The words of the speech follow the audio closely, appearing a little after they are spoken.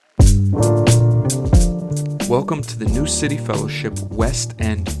Welcome to the New City Fellowship West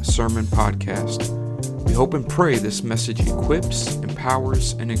End Sermon Podcast. We hope and pray this message equips,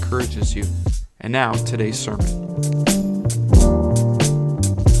 empowers, and encourages you. And now, today's sermon.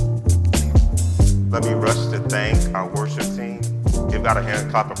 Let me rush to thank our worship team. Give God a hand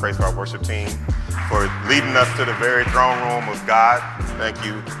clap of praise for our worship team for leading us to the very throne room of God. Thank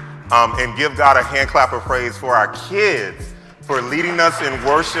you. And give God a hand clap of praise for our kids for leading us in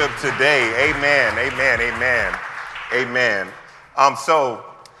worship today. Amen, amen, amen, amen. So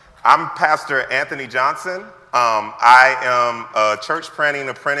I'm Pastor Anthony Johnson. I am a church planting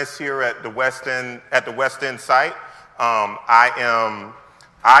apprentice here at the West End site. I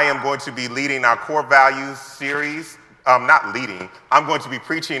am going to be leading our core values series. Not leading. I'm going to be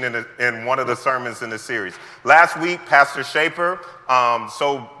preaching in one of the sermons in the series. Last week, Pastor Shaper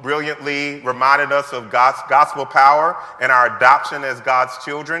so brilliantly reminded us of God's gospel power and our adoption as God's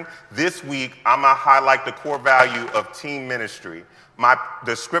children. This week, I'm going to highlight the core value of team ministry.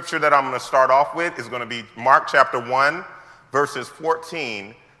 The scripture that I'm going to start off with is going to be Mark chapter 1, verses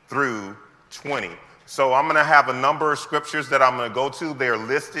 14 through 20. So I'm going to have a number of scriptures that I'm going to go to. They're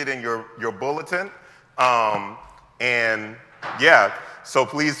listed in your bulletin. So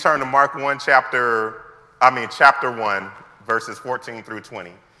please turn to Mark 1, chapter 1, verses 14 through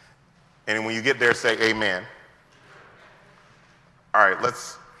 20. And when you get there, say amen. All right,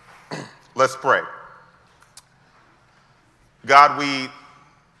 let's pray. God, we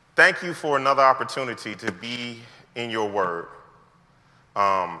thank you for another opportunity to be in your word.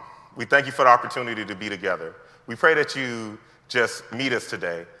 We thank you for the opportunity to be together. We pray that you just meet us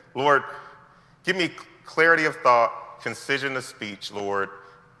today. Lord, give me clarity of thought, concision of speech, Lord,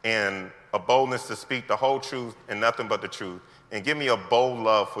 and a boldness to speak the whole truth and nothing but the truth. And give me a bold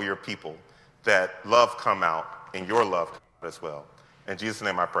love for your people, that love come out and your love come out as well. In Jesus'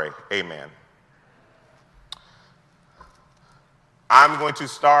 name I pray, amen. I'm going to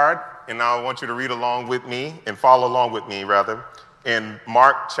start, and I want you to read along with me, and follow along with me, rather, in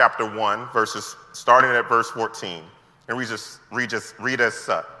Mark chapter 1, starting at verse 14. And read as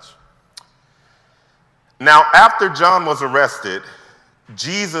such. Now, after John was arrested,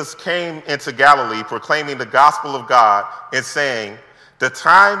 Jesus came into Galilee proclaiming the gospel of God and saying, the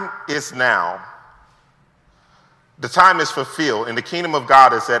time is now. The time is fulfilled and the kingdom of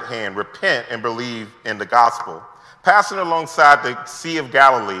God is at hand. Repent and believe in the gospel. Passing alongside the Sea of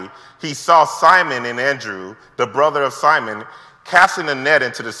Galilee, he saw Simon and Andrew, the brother of Simon, casting a net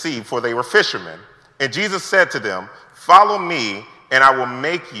into the sea, for they were fishermen. And Jesus said to them, follow me and I will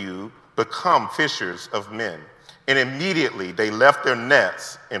make you become fishers of men. And immediately they left their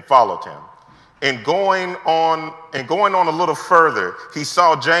nets and followed him. And going on a little further, he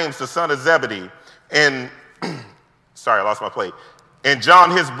saw James, the son of Zebedee, and sorry, I lost my plate. And John,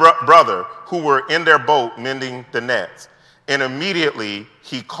 his brother, who were in their boat mending the nets. And immediately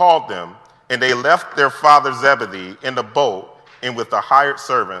he called them, and they left their father Zebedee in the boat and with the hired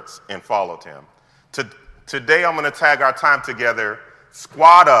servants and followed him. Today I'm going to tag our time together,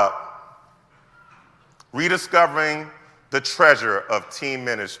 Squad Up, rediscovering the treasure of team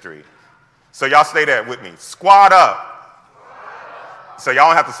ministry. So y'all stay there with me. Squad up. So y'all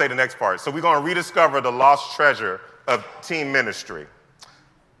don't have to say the next part. So we're going to rediscover the lost treasure of team ministry.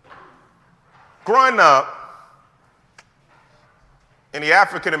 Growing up in the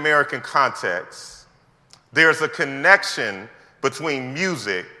African American context, there's a connection between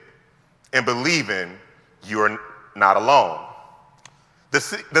music and believing you're not alone.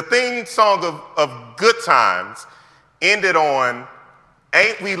 The theme song of Good Times ended on,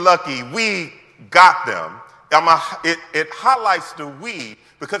 ain't we lucky we got them. It highlights the we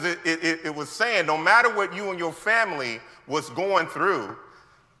because it was saying no matter what you and your family was going through,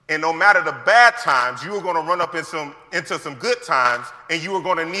 and no matter the bad times, you were going to run up into some good times, and you were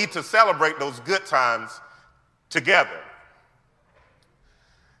going to need to celebrate those good times together.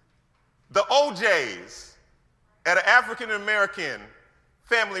 The OJs at an African American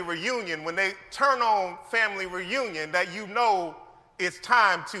family reunion, when they turn on family reunion, that you know it's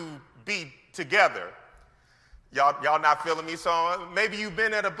time to be together. Y'all not feeling me? So maybe you've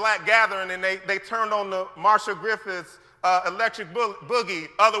been at a black gathering and they turned on the Marshall Griffiths Electric Boogie,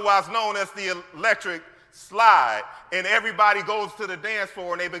 otherwise known as the Electric Slide, and everybody goes to the dance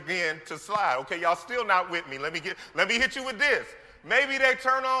floor and they begin to slide. Okay, y'all still not with me. Let me hit you with this. Maybe they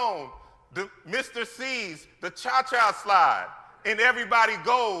turn on the Mr. C's, the Cha-Cha Slide, and everybody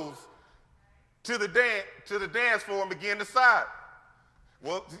goes to the dance floor and begin to slide.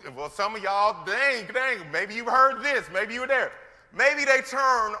 Well, some of y'all, dang, maybe you heard this, maybe you were there. Maybe they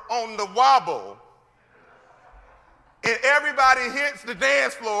turn on the wobble And everybody hits the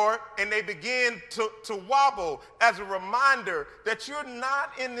dance floor and they begin to wobble as a reminder that you're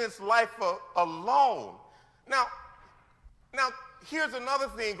not in this life alone. Now, here's another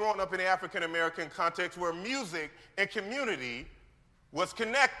thing growing up in the African American context where music and community was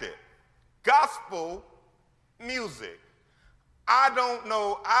connected. Gospel music. I don't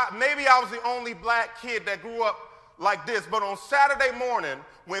know, maybe I was the only black kid that grew up like this, but on Saturday morning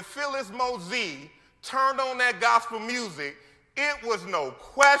when Phyllis Mosey turned on that gospel music, it was no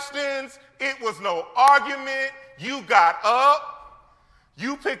questions, it was no argument. You got up,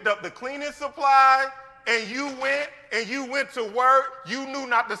 you picked up the cleaning supply, and you went to work. You knew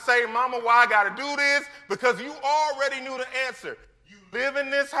not to say, Mama, why I got to do this? Because you already knew the answer. You live in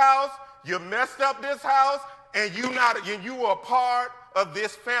this house, you messed up this house, and you were a part of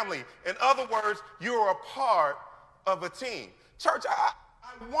this family. In other words, you are a part of a team. Church, I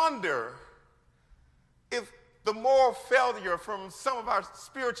wonder if the moral failure from some of our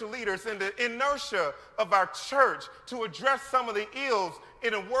spiritual leaders and the inertia of our church to address some of the ills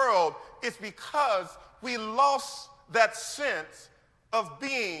in the world is because we lost that sense of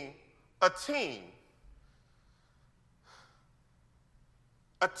being a team.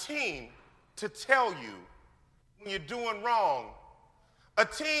 A team to tell you when you're doing wrong. A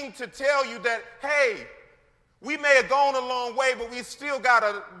team to tell you that, hey, we may have gone a long way, but we still got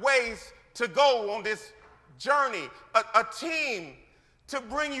a ways to go on this journey. A team to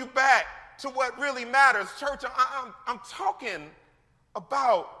bring you back to what really matters. Church, I'm talking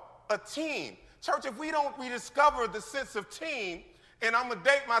about a team. Church, if we don't rediscover the sense of team, and I'm going to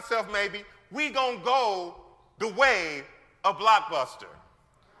date myself maybe, we going to go the way of Blockbuster.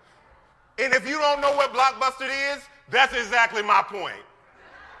 And if you don't know what Blockbuster is, that's exactly my point.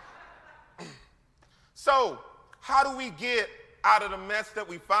 So, how do we get out of the mess that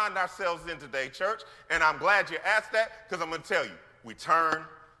we find ourselves in today, church? And I'm glad you asked that, because I'm going to tell you, we turn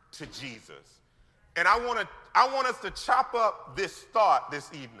to Jesus. And I want us to chop up this thought this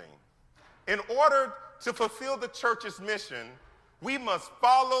evening. In order to fulfill the church's mission, we must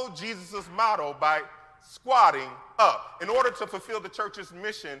follow Jesus' motto by squatting up. In order to fulfill the church's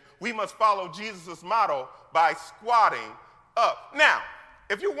mission, we must follow Jesus' motto by squatting up. Now,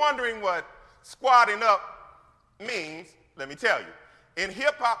 if you're wondering what squatting up means, let me tell you. In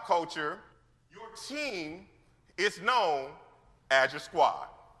hip-hop culture, your team is known as your squad.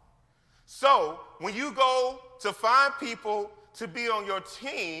 So when you go to find people to be on your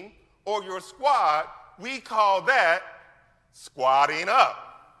team or your squad, we call that squatting up.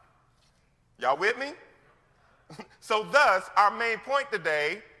 Y'all with me? So thus, our main point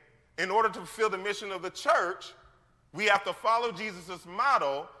today, in order to fulfill the mission of the church, we have to follow Jesus'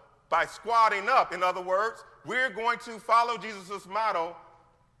 model by squatting up. In other words, we're going to follow Jesus' model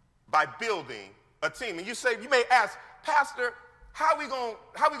by building a team. And you may ask, Pastor, how are we going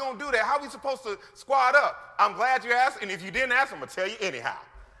to do that? How are we supposed to squat up? I'm glad you asked, and if you didn't ask, I'm going to tell you anyhow.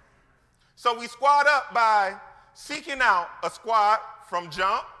 So we squat up by seeking out a squad from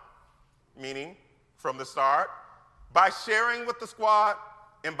jump, meaning from the start, by sharing with the squad,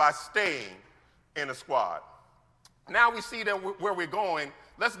 and by staying in the squad. Now we see that where we're going.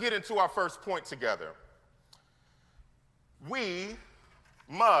 Let's get into our first point together. We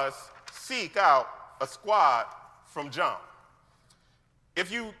must seek out a squad from jump.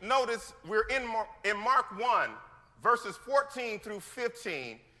 If you notice, we're in Mark 1, verses 14 through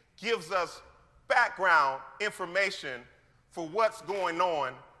 15, gives us background information for what's going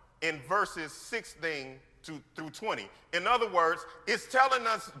on in verses 16 through 20. In other words, it's telling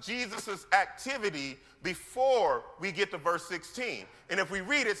us Jesus' activity before we get to verse 16. And if we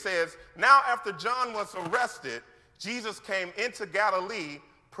read, it says, now after John was arrested, Jesus came into Galilee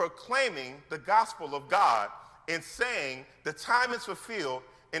proclaiming the gospel of God and saying, the time is fulfilled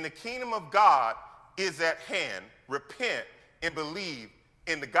and the kingdom of God is at hand. Repent and believe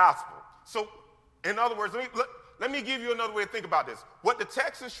in the gospel. So, in other words, let me give you another way to think about this. What the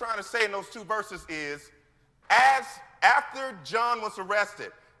text is trying to say in those two verses is, after John was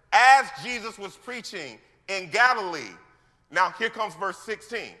arrested, as Jesus was preaching in Galilee, now here comes verse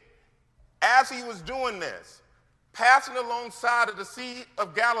 16. As he was doing this, passing alongside of the Sea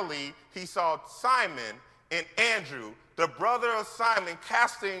of Galilee, he saw Simon and Andrew, the brother of Simon,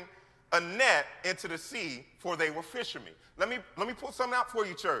 casting a net into the sea, for they were fishermen. Let me pull something out for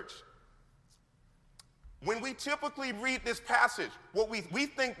you, church. When we typically read this passage, what we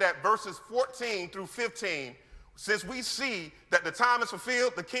think that verses 14 through 15, since we see that the time is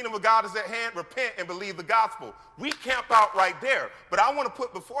fulfilled, the kingdom of God is at hand, repent and believe the gospel. We camp out right there. But I want to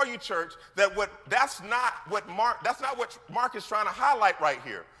put before you, church, that that's not what Mark is trying to highlight right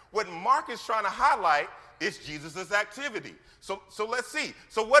here. What Mark is trying to highlight It's Jesus' activity. So let's see.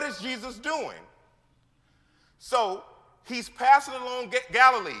 So what is Jesus doing? So he's passing along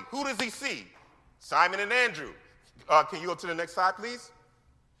Galilee. Who does he see? Simon and Andrew. Can you go to the next slide, please?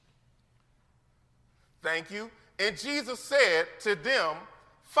 Thank you. And Jesus said to them,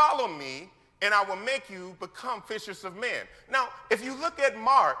 follow me, and I will make you become fishers of men. Now, if you look at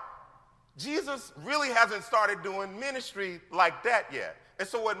Mark, Jesus really hasn't started doing ministry like that yet. And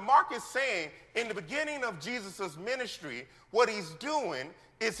so what Mark is saying, in the beginning of Jesus' ministry, what he's doing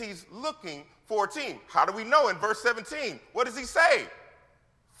is he's looking for a team. How do we know? In verse 17, what does he say?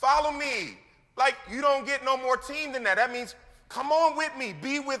 Follow me. Like, you don't get no more team than that. That means, come on with me,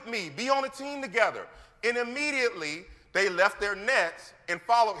 be on a team together. And immediately, they left their nets and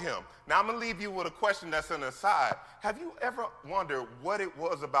followed him. Now, I'm going to leave you with a question that's an aside. Have you ever wondered what it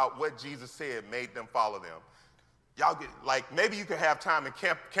was about what Jesus said made them follow them? Y'all get, like, maybe you could have time and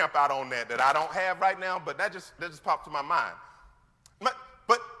camp out on that I don't have right now, but that just popped to my mind.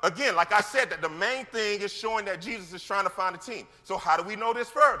 But again, like I said, that the main thing is showing that Jesus is trying to find a team. So how do we know this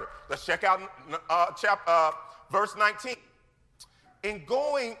further? Let's check out verse 19. In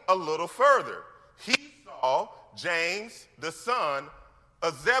going a little further, he saw James, the son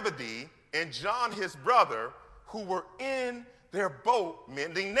of Zebedee, and John, his brother, who were in their boat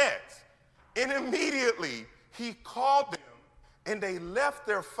mending nets. And immediately he called them, and they left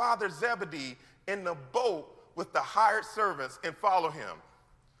their father Zebedee in the boat with the hired servants and followed him.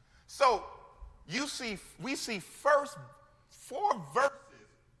 So we see first 4 verses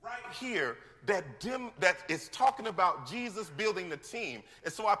right here that is talking about Jesus building the team.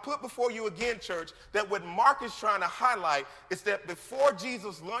 And so I put before you again, church, that what Mark is trying to highlight is that before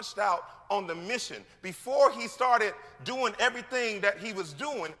Jesus launched out on the mission, before he started doing everything that he was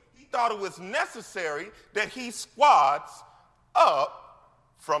doing, he thought it was necessary that he squads up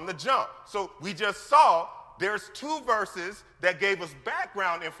from the jump. So we just saw there's 2 verses that gave us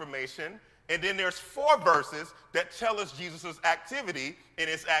background information, and then there's 4 verses that tell us Jesus' activity, and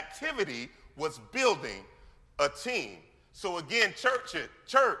his activity was building a team. So again,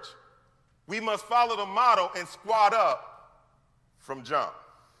 church, we must follow the model and squad up from jump.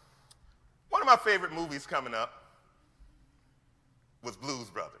 One of my favorite movies coming up was Blues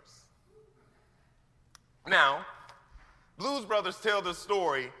Brothers. Now, Blues Brothers tell the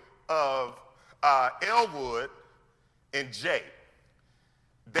story of Elwood and Jay.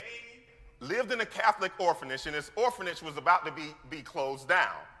 They lived in a Catholic orphanage, and this orphanage was about to be closed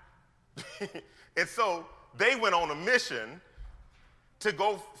down. And so they went on a mission to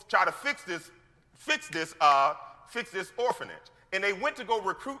go try to fix this orphanage. And they went to go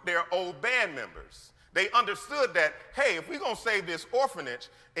recruit their old band members. They understood that, hey, if we're going to save this orphanage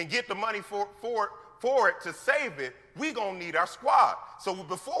and get the money for it to save it, we're going to need our squad. So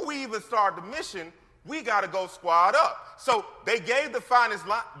before we even start the mission, we got to go squad up. So they gave the finest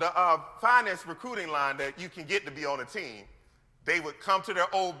recruiting line that you can get to be on a team. They would come to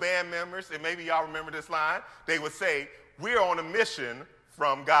their old band members, and maybe y'all remember this line. They would say, we're on a mission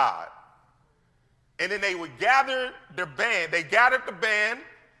from God. And then they would gather the band. They gathered the band,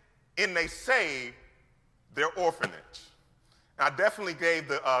 and they saved their orphanage. And I definitely gave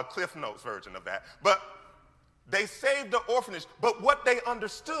the Cliff Notes version of that. But they saved the orphanage. But what they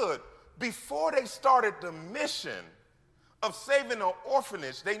understood, before they started the mission of saving the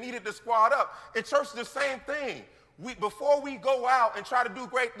orphanage, they needed to squad up. In church, the same thing. Before we go out and try to do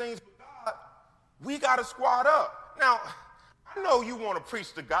great things with God, we got to squad up. Now, I know you want to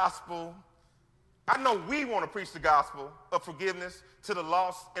preach the gospel. I know we want to preach the gospel of forgiveness to the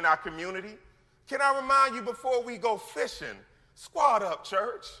lost in our community. Can I remind you, before we go fishing, squad up,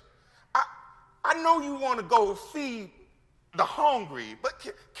 church. I know you want to go feed the hungry, but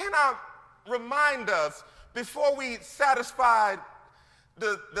can I remind us, before we satisfy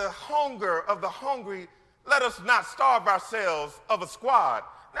the hunger of the hungry, let us not starve ourselves of a squad.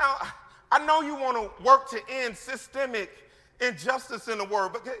 Now, I know you want to work to end systemic injustice in the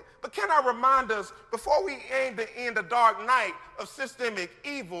world, but can I remind us, before we aim to end the dark night of systemic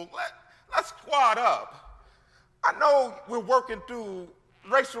evil, let's squad up. I know we're working through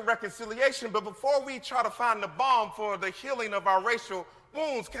racial reconciliation, but before we try to find the balm for the healing of our racial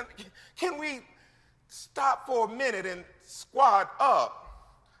wounds, can we stop for a minute and squad up?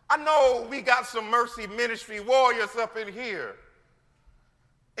 I know we got some mercy ministry warriors up in here.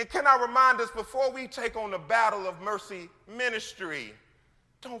 And can I remind us, before we take on the battle of mercy ministry,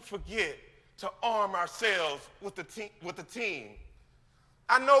 don't forget to arm ourselves with the team.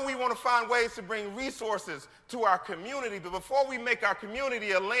 I know we want to find ways to bring resources to our community, but before we make our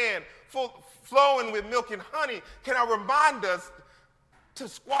community a land flowing with milk and honey, can I remind us to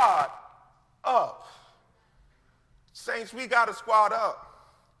squad up? Saints, we got to squad up.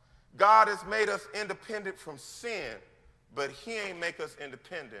 God has made us independent from sin, but he ain't make us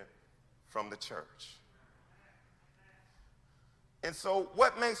independent from the church. And so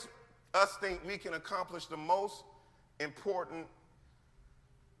what makes us think we can accomplish the most important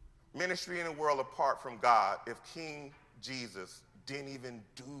ministry in the world apart from God if King Jesus didn't even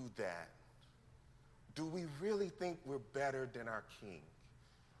do that? Do we really think we're better than our King?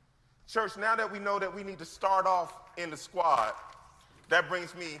 Church, now that we know that we need to start off in the squad, that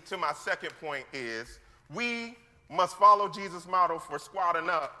brings me to my second point is we must follow Jesus' model for squadding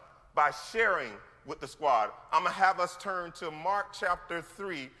up by sharing with the squad. I'm going to have us turn to Mark chapter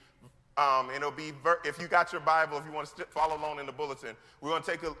 3. And it'll be, if you got your Bible, if you want to follow along in the bulletin, we're going to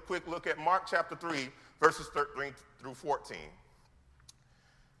take a quick look at Mark chapter 3, verses 13 through 14.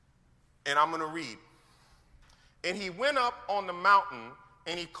 And I'm going to read. And he went up on the mountain,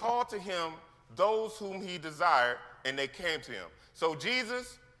 and he called to him those whom he desired, and they came to him. So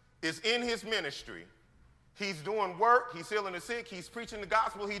Jesus is in his ministry. He's doing work. He's healing the sick. He's preaching the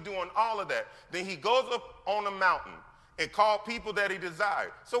gospel. He's doing all of that. Then he goes up on the mountain and called people that he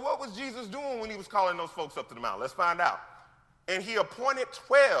desired. So what was Jesus doing when he was calling those folks up to the mountain? Let's find out. And he appointed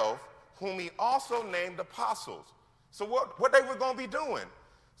 12, whom he also named apostles. So what they were going to be doing?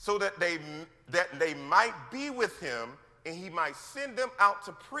 So that they might be with him and he might send them out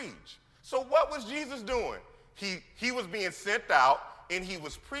to preach. So what was Jesus doing? He was being sent out and he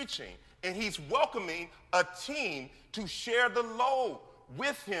was preaching. And he's welcoming a team to share the load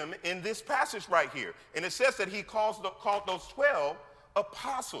with him in this passage right here. And it says that he called those 12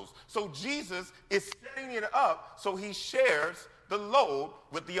 apostles. So Jesus is setting it up so he shares the load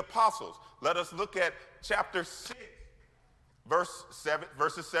with the apostles. Let us look at chapter 6,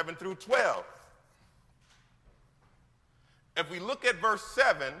 verses 7 through 12. If we look at verse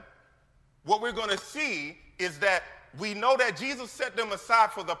 7, what we're going to see is that we know that Jesus set them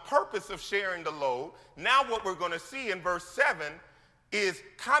aside for the purpose of sharing the load. Now what we're going to see in verse 7 is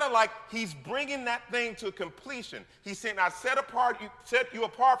kind of like he's bringing that thing to completion. He's saying, I set you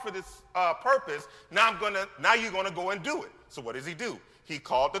apart for this purpose. Now you're going to go and do it. So what does he do? He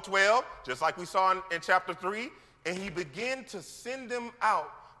called the 12, just like we saw in chapter 3, and he began to send them out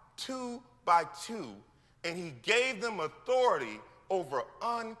 2 by 2, and he gave them authority over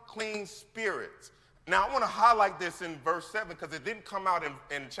unclean spirits. Now, I want to highlight this in verse 7 because it didn't come out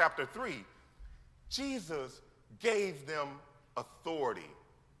in chapter 3. Jesus gave them authority.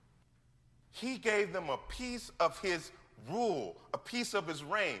 He gave them a piece of his rule, a piece of his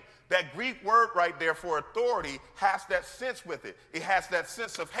reign. That Greek word right there for authority has that sense with it. It has that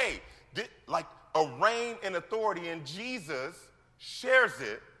sense of, hey, like a reign and authority, and Jesus shares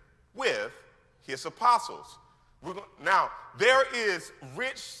it with his apostles. Now, there is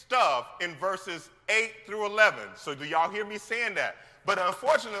rich stuff in verses 8 through 11. So do y'all hear me saying that? But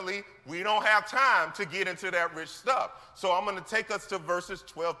unfortunately, we don't have time to get into that rich stuff. So I'm going to take us to verses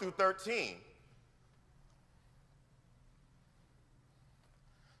 12 through 13.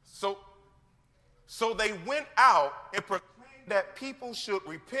 So they went out and proclaimed that people should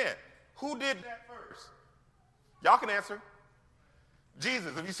repent. Who did that first? Y'all can answer.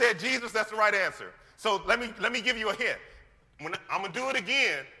 Jesus. If you said Jesus, that's the right answer. So let me give you a hint. I'm going to do it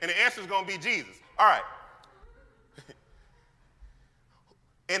again, and the answer is going to be Jesus. All right.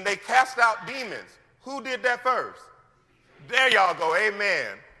 And they cast out demons. Who did that first? There y'all go.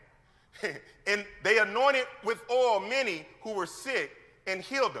 Amen. And they anointed with oil many who were sick and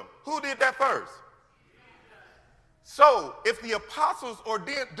healed them. Who did that first? So if the apostles are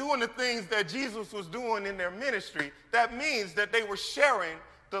doing the things that Jesus was doing in their ministry, that means that they were sharing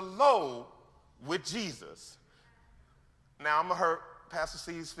the load with Jesus. Now, I'm going to hurt Pastor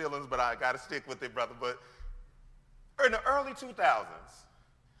C's feelings, but I got to stick with it, brother. But in the early 2000s,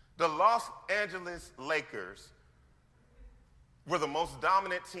 the Los Angeles Lakers were the most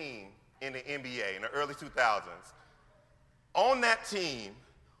dominant team in the NBA in the early 2000s. On that team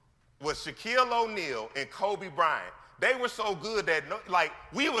was Shaquille O'Neal and Kobe Bryant. They were so good that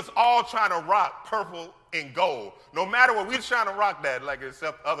we was all trying to rock purple and gold. No matter what, we was trying to rock that, like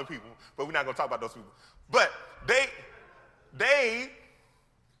except other people. But we're not going to talk about those people. But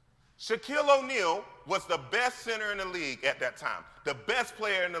Shaquille O'Neal was the best center in the league at that time, the best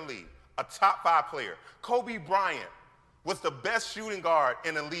player in the league, a top 5 player. Kobe Bryant was the best shooting guard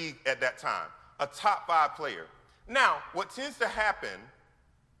in the league at that time, a top 5 player. Now, what tends to happen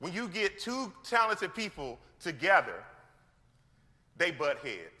when you get two talented people together, they butt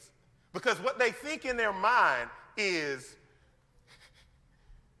heads. Because what they think in their mind is,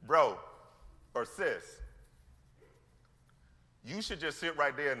 bro or sis, you should just sit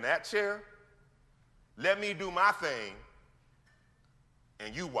right there in that chair Let me do my thing,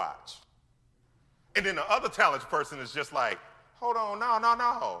 and you watch. And then the other talented person is just like, hold on,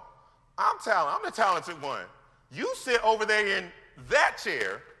 no. I'm the talented one. You sit over there in that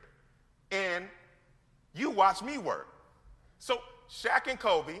chair, and you watch me work. So Shaq and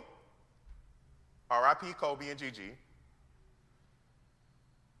Kobe, R.I.P. Kobe and Gigi,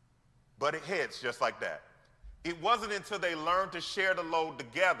 butted heads just like that. It wasn't until they learned to share the load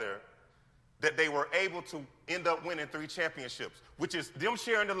together that they were able to end up winning 3 championships, which is them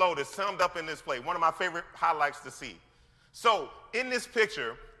sharing the load is summed up in this play, one of my favorite highlights to see. So in this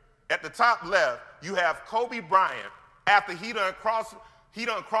picture, at the top left, you have Kobe Bryant after he done crossed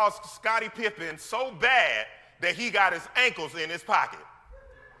Scottie Pippen so bad that he got his ankles in his pocket.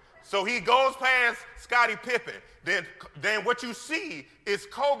 So he goes past Scottie Pippen. Then what you see is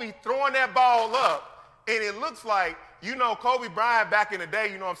Kobe throwing that ball up, and it looks like, you know, Kobe Bryant back in the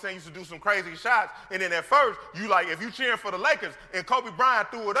day, you know what I'm saying, used to do some crazy shots. And then at first, you like, if you cheering for the Lakers and Kobe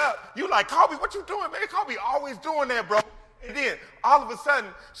Bryant threw it up, you like, Kobe, what you doing, man? Kobe always doing that, bro. And then all of a sudden,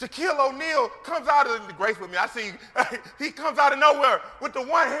 Shaquille O'Neal comes out of the grace with me. I see he comes out of nowhere with the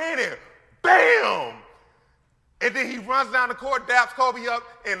one hand in, bam! And then he runs down the court, daps Kobe up,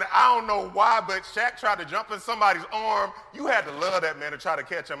 and I don't know why, but Shaq tried to jump in somebody's arm. You had to love that man to try to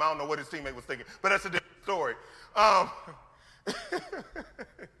catch him. I don't know what his teammate was thinking, but that's a different story.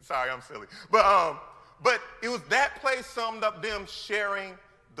 Sorry, I'm silly. But it was that play summed up them sharing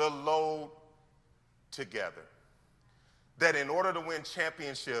the load together. That in order to win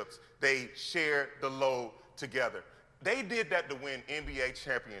championships, they shared the load together. They did that to win NBA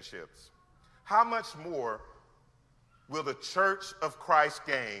championships. How much more will the Church of Christ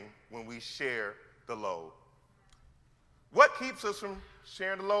gain when we share the load? What keeps us from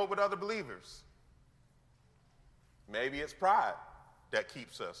sharing the load with other believers? Maybe it's pride that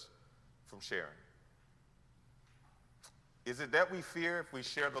keeps us from sharing. Is it that we fear if we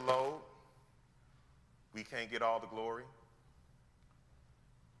share the load, we can't get all the glory?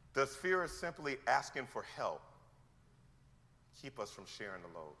 Does fear of simply asking for help keep us from sharing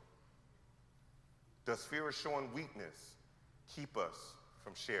the load? Does fear of showing weakness keep us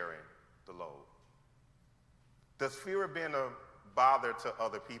from sharing the load? Does fear of being a bother to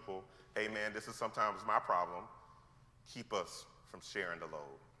other people, amen, this is sometimes my problem, keep us from sharing the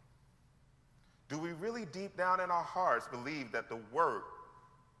load? Do we really deep down in our hearts believe that the work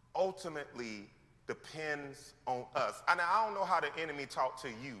ultimately depends on us? And I don't know how the enemy talk to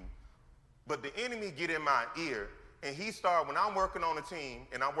you, but the enemy get in my ear, and he start, when I'm working on a team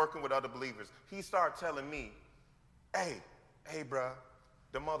and I'm working with other believers, he start telling me, hey, bruh,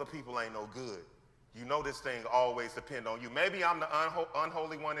 them other people ain't no good. You know this thing always depend on you. Maybe I'm the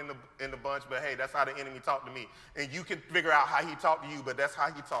unholy one in the bunch, but hey, that's how the enemy talked to me. And you can figure out how he talked to you, but that's how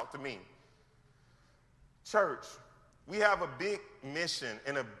he talked to me. Church, we have a big mission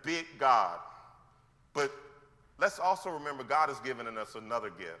and a big God, but let's also remember God has given us another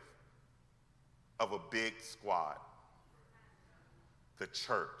gift of a big squad, the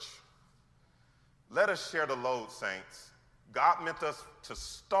church. Let us share the load, saints. God meant us to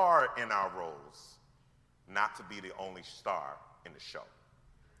star in our roles, not to be the only star in the show.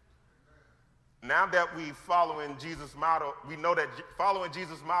 Now that we following Jesus' model, we know that following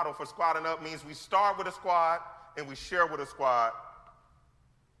Jesus' model for squadding up means we start with a squad and we share with a squad.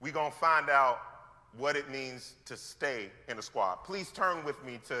 We're going to find out what it means to stay in a squad. Please turn with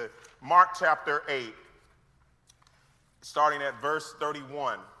me to Mark chapter 8, starting at verse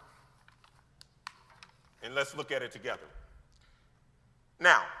 31. And let's look at it together.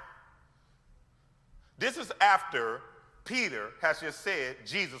 Now, this is after Peter has just said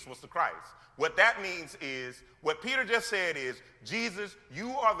Jesus was the Christ. What that means is, what Peter just said is, Jesus,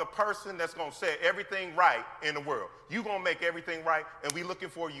 you are the person that's going to set everything right in the world. You're going to make everything right, and we're looking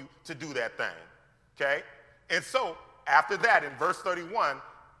for you to do that thing, okay? And so, after that, in verse 31,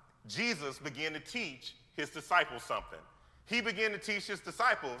 Jesus began to teach his disciples something. He began to teach his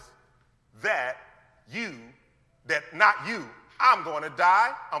disciples that not you, I'm going to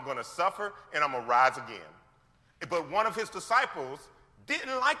die, I'm going to suffer, and I'm going to rise again. But one of his disciples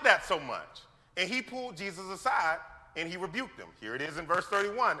didn't like that so much. And he pulled Jesus aside and he rebuked him. Here it is in verse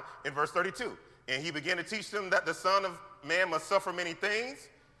 31 and verse 32. And he began to teach them that the Son of Man must suffer many things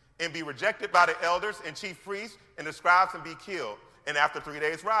and be rejected by the elders and chief priests and the scribes and be killed, and after 3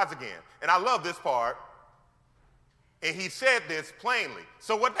 days rise again. And I love this part. And he said this plainly.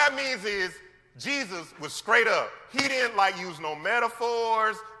 So what that means is Jesus was straight up. He didn't use no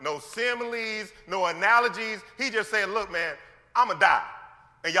metaphors, no similes, no analogies. He just said, look, man, I'm going to die,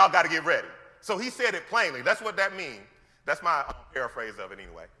 and y'all got to get ready. So he said it plainly. That's what that means. That's my paraphrase of it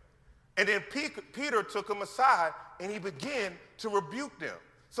anyway. And then Peter took him aside and he began to rebuke them.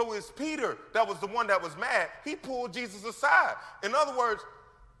 So it's Peter that was the one that was mad. He pulled Jesus aside. In other words,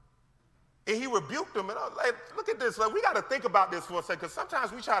 and he rebuked them. And I was like, look at this. Like, we got to think about this for a second, because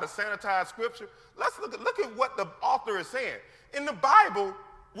sometimes we try to sanitize scripture. Let's look at what the author is saying. In the Bible,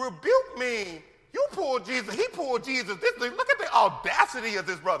 rebuke means you pulled Jesus. He pulled Jesus. Look at the audacity of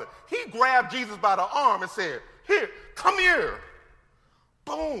this brother. He grabbed Jesus by the arm and said, here, come here.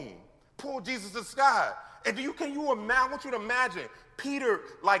 Boom. Pulled Jesus aside. And can you imagine? I want you to imagine Peter,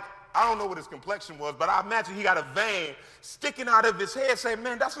 like, I don't know what his complexion was, but I imagine he got a vein sticking out of his head saying,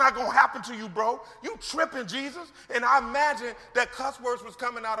 man, that's not going to happen to you, bro. You tripping, Jesus. And I imagine that cuss words was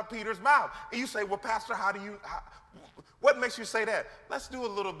coming out of Peter's mouth. And you say, well, Pastor, what makes you say that? Let's do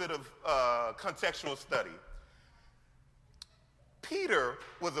a little bit of contextual study. Peter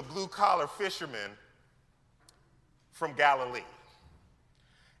was a blue-collar fisherman from Galilee.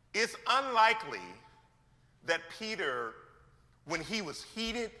 It's unlikely that Peter, when he was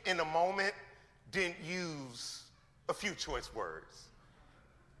heated in a moment, didn't use a few choice words.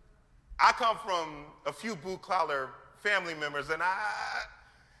 I come from a few blue-collar family members, and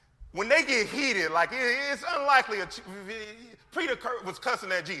when they get heated, like it's unlikely Peter was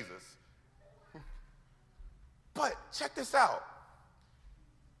cussing at Jesus. But check this out.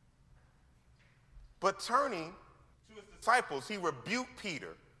 But turning to his disciples, he rebuked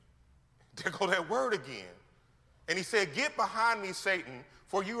Peter. There go that word again. And he said, get behind me, Satan,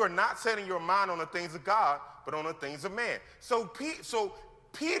 for you are not setting your mind on the things of God, but on the things of man. So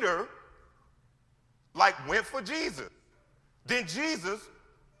Peter, went for Jesus. Then Jesus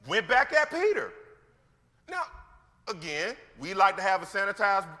went back at Peter. Now, again, we like to have a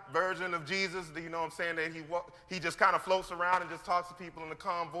sanitized version of Jesus, you know what I'm saying, that he just kind of floats around and just talks to people in a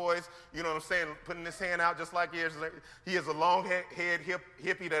calm voice, you know what I'm saying, putting his hand out just like he is a long-haired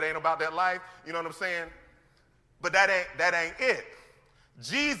hippie that ain't about that life, you know what I'm saying? But that ain't it.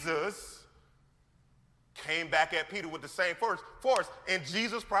 Jesus came back at Peter with the same force, and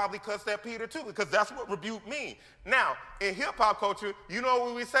Jesus probably cussed at Peter too, because that's what rebuke means. Now, in hip-hop culture, you know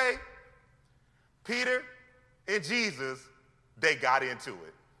what we say? Peter and Jesus, they got into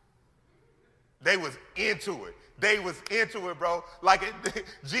it. They was into it. They was into it, bro.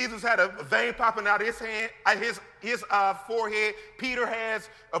 Jesus had a vein popping out of his hand, his forehead. Peter has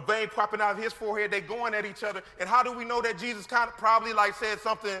a vein popping out of his forehead. They going at each other. And how do we know that Jesus probably said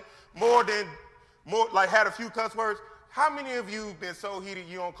something more, had a few cuss words? How many of you been so heated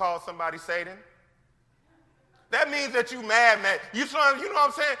you don't call somebody Satan? That means that you mad. You know what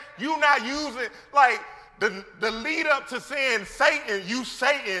I'm saying? You not using, the lead up to saying Satan, you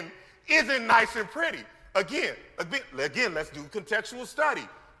Satan, isn't nice and pretty. Again, let's do contextual study.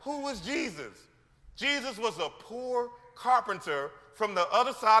 Who was Jesus? Jesus was a poor carpenter from the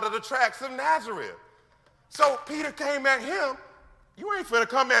other side of the tracks of Nazareth. So Peter came at him. You ain't finna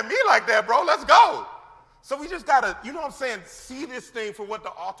come at me like that, bro. Let's go. So we just gotta, you know what I'm saying, see this thing for what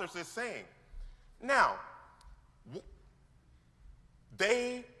the author is saying. Now,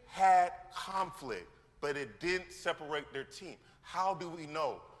 they had conflict, but it didn't separate their team. How do we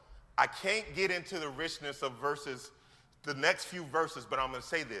know? I can't get into the richness of the next few verses, but I'm going to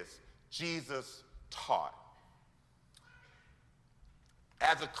say this. Jesus taught.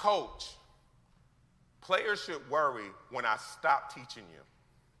 As a coach, players should worry when I stop teaching you.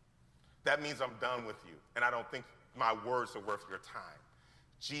 That means I'm done with you, and I don't think my words are worth your time.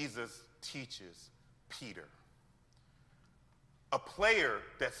 Jesus teaches Peter. A player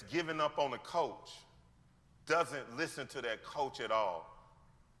that's given up on a coach doesn't listen to that coach at all.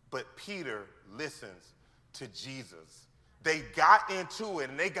 But Peter listens to Jesus. They got into it,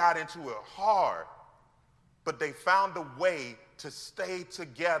 and they got into it hard, but they found a way to stay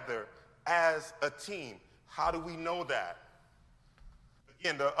together as a team. How do we know that?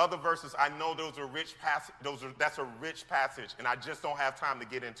 Again, the other verses, I know those are rich that's a rich passage, and I just don't have time to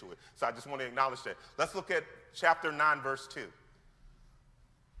get into it. So I just want to acknowledge that. Let's look at chapter 9, verse 2.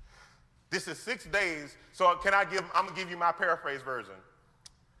 This is 6 days, so I'm going to give you my paraphrase version.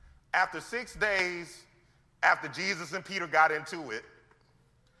 After 6 days, after Jesus and Peter got into it,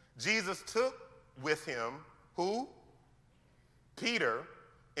 Jesus took with him, who? Peter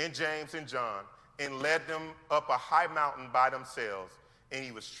and James and John, and led them up a high mountain by themselves, and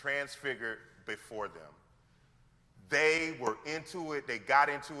he was transfigured before them. They were into it. They got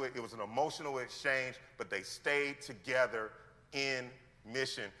into it. It was an emotional exchange, but they stayed together in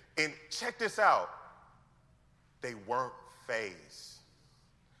mission. And check this out. They weren't fazed.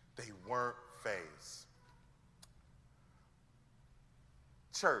 They weren't fazed.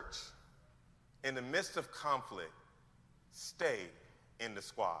 Church, in the midst of conflict, stay in the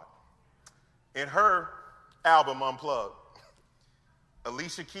squad. In her album, Unplugged,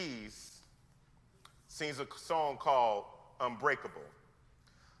 Alicia Keys sings a song called Unbreakable.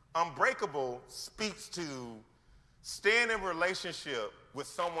 Unbreakable speaks to staying in a relationship with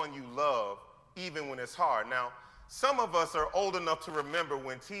someone you love even when it's hard. Now, some of us are old enough to remember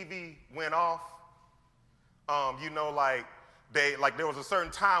when TV went off. There was a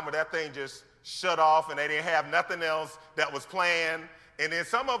certain time where that thing just shut off and they didn't have nothing else that was playing. And then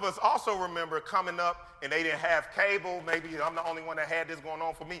some of us also remember coming up and they didn't have cable. Maybe I'm the only one that had this going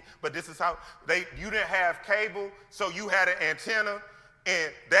on for me, but this is how you didn't have cable, so you had an antenna,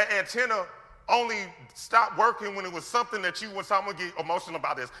 and that antenna only stopped working when it was something that I'm gonna get emotional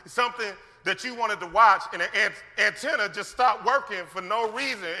about this, something that you wanted to watch, and the antenna just stopped working for no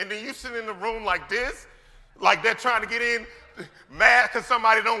reason. And then you sit in the room like this, like they're trying to get in, mad because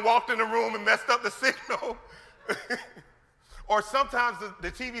somebody done walked in the room and messed up the signal. Or sometimes the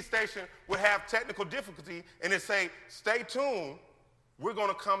TV station would have technical difficulty and it say, stay tuned, we're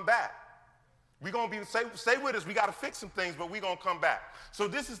gonna come back. We're gonna stay with us, we gotta fix some things, but we're gonna come back. So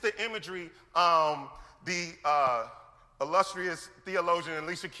this is the imagery the illustrious theologian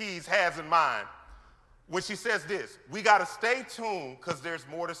Alicia Keys has in mind when she says this: we gotta stay tuned because there's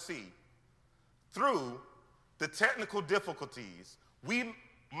more to see. Through the technical difficulties, we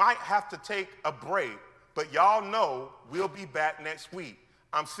might have to take a break, but y'all know we'll be back next week.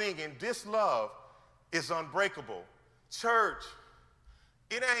 I'm singing, this love is unbreakable. Church,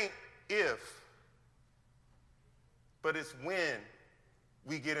 it ain't if, but it's when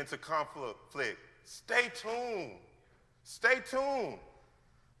we get into conflict. Stay tuned. Stay tuned.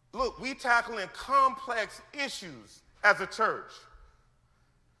 Look, we tackling complex issues as a church.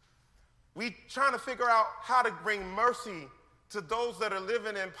 We trying to figure out how to bring mercy to those that are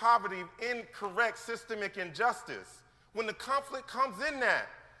living in poverty, incorrect systemic injustice. When the conflict comes in that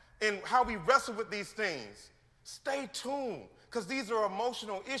and how we wrestle with these things, stay tuned, because these are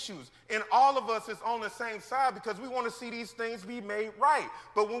emotional issues. And all of us is on the same side because we want to see these things be made right.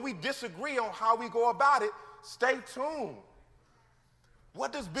 But when we disagree on how we go about it, stay tuned.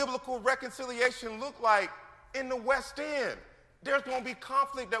 What does biblical reconciliation look like in the West End? There's going to be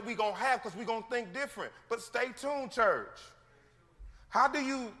conflict that we're going to have because we're going to think different. But stay tuned, church. How do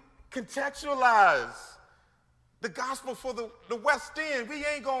you contextualize the gospel for the West End? We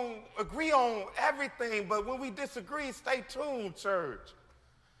ain't going to agree on everything, but when we disagree, stay tuned, church.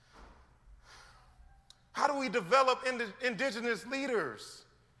 How do we develop indigenous leaders?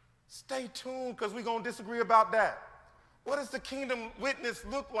 Stay tuned, because we're going to disagree about that. What does the kingdom witness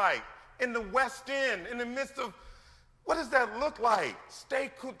look like in the West End, in the midst of, what does that look like? Stay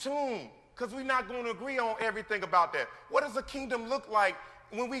tuned, because we're not going to agree on everything about that. What does the kingdom look like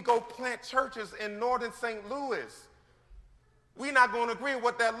when we go plant churches in northern St. Louis? We're not going to agree on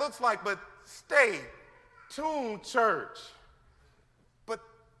what that looks like, but stay tuned, church. But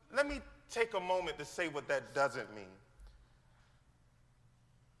let me take a moment to say what that doesn't mean.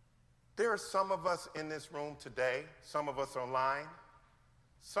 There are some of us in this room today, some of us online,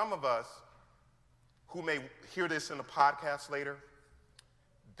 some of us who may hear this in the podcast later.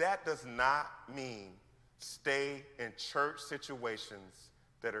 That does not mean stay in church situations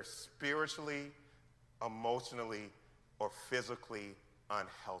that are spiritually, emotionally, or physically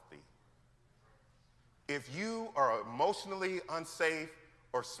unhealthy. If you are emotionally unsafe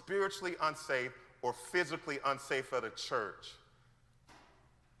or spiritually unsafe or physically unsafe at a church,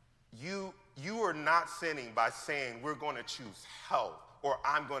 you are not sinning by saying we're going to choose health or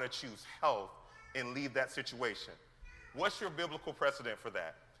I'm going to choose health and leave that situation. What's your biblical precedent for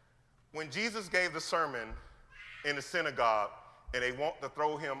that? When Jesus gave the sermon in the synagogue and they want to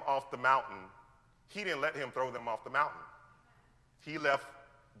throw him off the mountain, he didn't let him throw them off the mountain. He left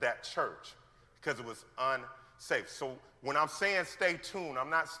that church because it was unsafe. So when I'm saying stay tuned, I'm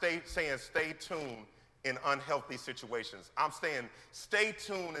not saying stay tuned in unhealthy situations. I'm saying stay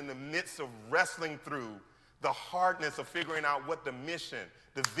tuned in the midst of wrestling through the hardness of figuring out what the mission,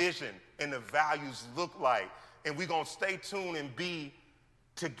 the vision, and the values look like. And we're going to stay tuned and be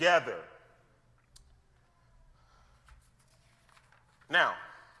together. Now,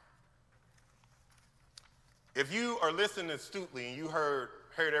 if you are listening astutely and you heard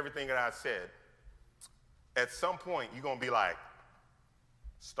everything that I said, at some point you're going to be like,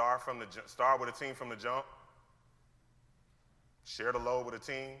 start with a team from the jump, share the load with a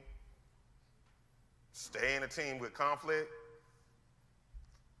team, stay in a team with conflict.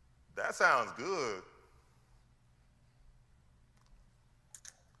 That sounds good.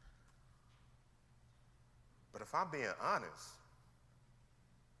 But if I'm being honest,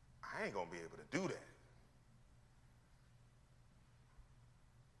 I ain't going to be able to do that.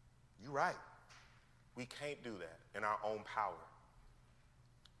 You're right. We can't do that in our own power.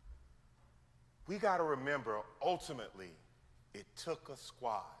 We got to remember, ultimately, it took a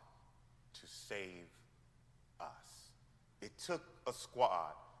squad to save us. It took a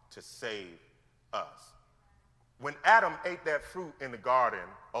squad to save us. When Adam ate that fruit in the garden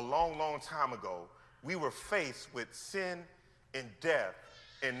a long, long time ago, we were faced with sin and death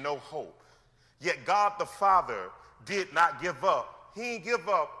and no hope. Yet God the Father did not give up. He didn't give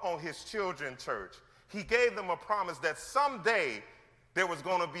up on his children, church. He gave them a promise that someday there was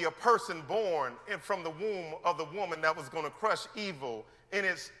going to be a person born from the womb of the woman that was going to crush evil in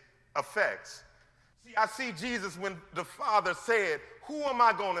its effects. See, I see Jesus when the Father said, who am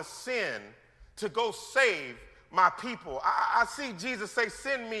I going to send to go save my people? I see Jesus say,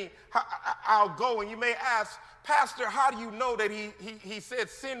 send me, I'll go. And you may ask, Pastor, how do you know that he said,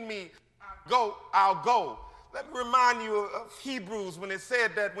 send me, I'll go? Let me remind you of Hebrews when it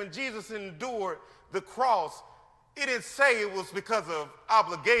said that when Jesus endured the cross, it didn't say it was because of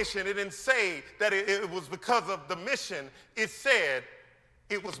obligation. It didn't say that it was because of the mission. It said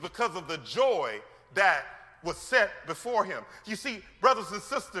it was because of the joy that was set before him. You see, brothers and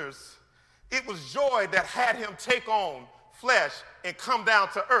sisters, it was joy that had him take on flesh and come down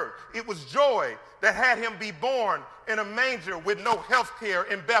to earth. It was joy that had him be born in a manger with no health care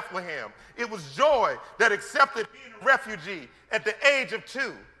in Bethlehem. It was joy that accepted being a refugee at the age of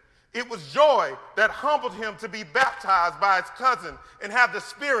 2. It was joy that humbled him to be baptized by his cousin and have the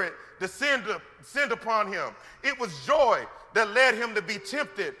Spirit descend upon him. It was joy that led him to be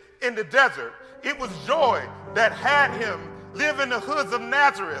tempted in the desert. It was joy that had him live in the hoods of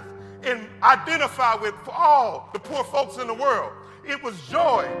Nazareth and identify with all the poor folks in the world. It was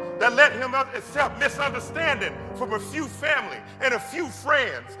joy that let him accept misunderstanding from a few family and a few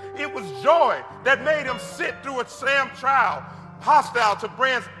friends. It was joy that made him sit through a sham trial hostile to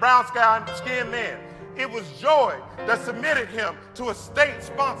brown-skinned men. It was joy that submitted him to a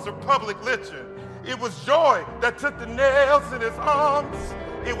state-sponsored public lynching. It was joy that took the nails in his arms.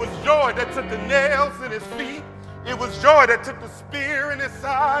 It was joy that took the nails in his feet. It was joy that took the spear in his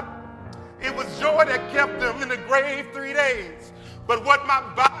side. It was joy that kept him in the grave 3 days. But what my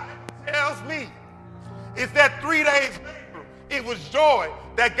Bible tells me is that 3 days later, it was joy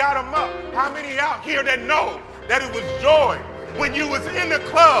that got him up. How many out here that know that it was joy? When you was in the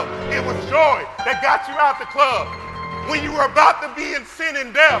club, it was joy that got you out the club. When you were about to be in sin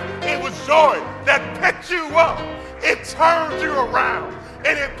and death, it was joy that picked you up. It turned you around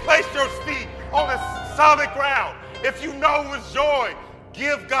and it placed your feet on a solid ground. If you know it was joy,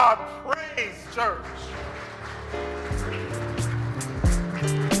 give God praise, church.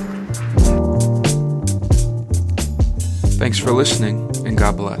 Thanks for listening, and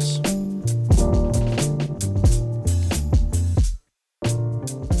God bless.